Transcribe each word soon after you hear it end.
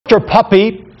Her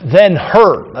puppy, then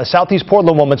her. A Southeast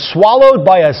Portland woman swallowed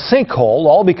by a sinkhole,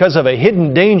 all because of a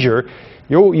hidden danger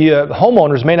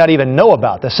homeowners may not even know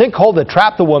about. The sinkhole that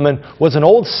trapped the woman was an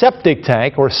old septic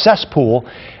tank or cesspool,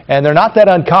 and they're not that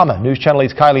uncommon. News Channel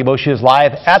 8's Kylie Bosch is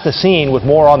live at the scene with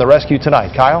more on the rescue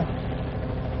tonight. Kyle?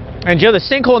 And Joe, the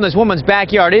sinkhole in this woman's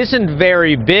backyard isn't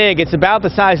very big. It's about the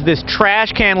size of this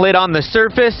trash can lid on the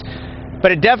surface,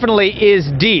 but it definitely is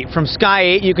deep. From Sky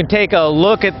 8, you can take a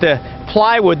look at the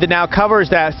plywood that now covers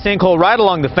that sinkhole right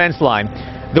along the fence line.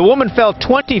 The woman fell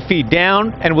 20 feet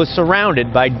down and was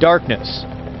surrounded by darkness.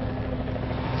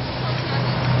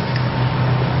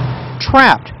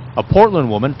 Trapped, a Portland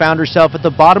woman found herself at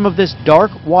the bottom of this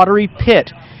dark, watery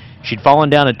pit. She'd fallen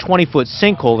down a 20-foot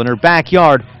sinkhole in her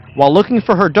backyard while looking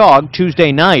for her dog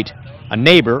Tuesday night. A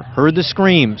neighbor heard the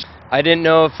screams. I didn't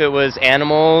know if it was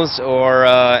animals or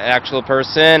an actual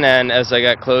person, and as I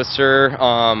got closer,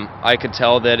 I could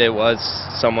tell that it was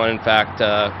someone, in fact,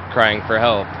 crying for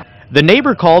help. The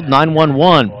neighbor called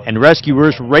 911, and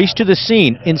rescuers raced to the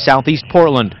scene in Southeast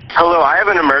Portland. Hello, I have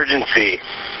an emergency.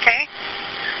 Okay.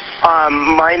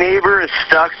 My neighbor is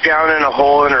stuck down in a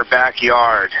hole in her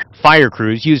backyard. Fire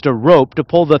crews used a rope to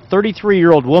pull the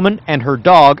 33-year-old woman and her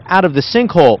dog out of the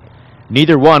sinkhole.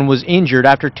 Neither one was injured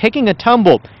after taking a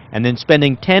tumble and then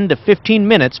spending 10 to 15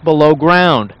 minutes below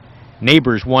ground.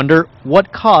 Neighbors wonder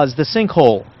what caused the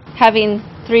sinkhole. Having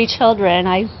 3 children,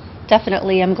 I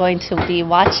definitely am going to be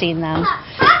watching them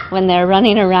when they're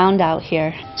running around out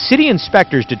here. City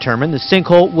inspectors determined the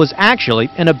sinkhole was actually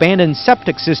an abandoned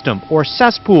septic system or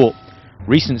cesspool.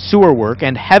 Recent sewer work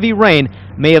and heavy rain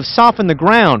may have softened the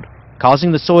ground,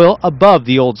 causing the soil above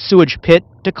the old sewage pit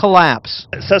to collapse.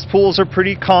 Cesspools are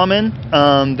pretty common.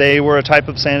 They were a type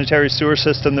of sanitary sewer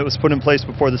system that was put in place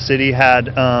before the city had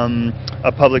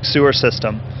a public sewer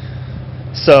system.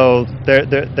 So they're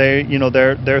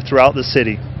throughout the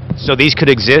city. So these could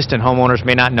exist and homeowners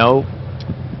may not know?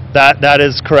 That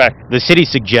is correct. The city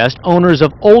suggests owners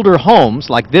of older homes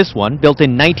like this one, built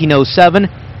in 1907,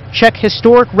 check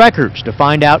historic records to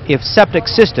find out if septic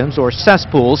systems or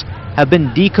cesspools have been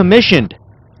decommissioned.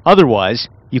 Otherwise,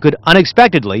 you could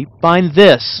unexpectedly find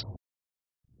this.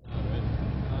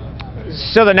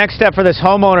 So the next step for this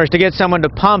homeowner is to get someone to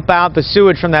pump out the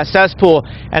sewage from that cesspool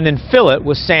and then fill it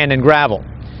with sand and gravel.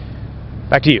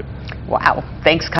 Back to you. Wow. Thanks, Kyle.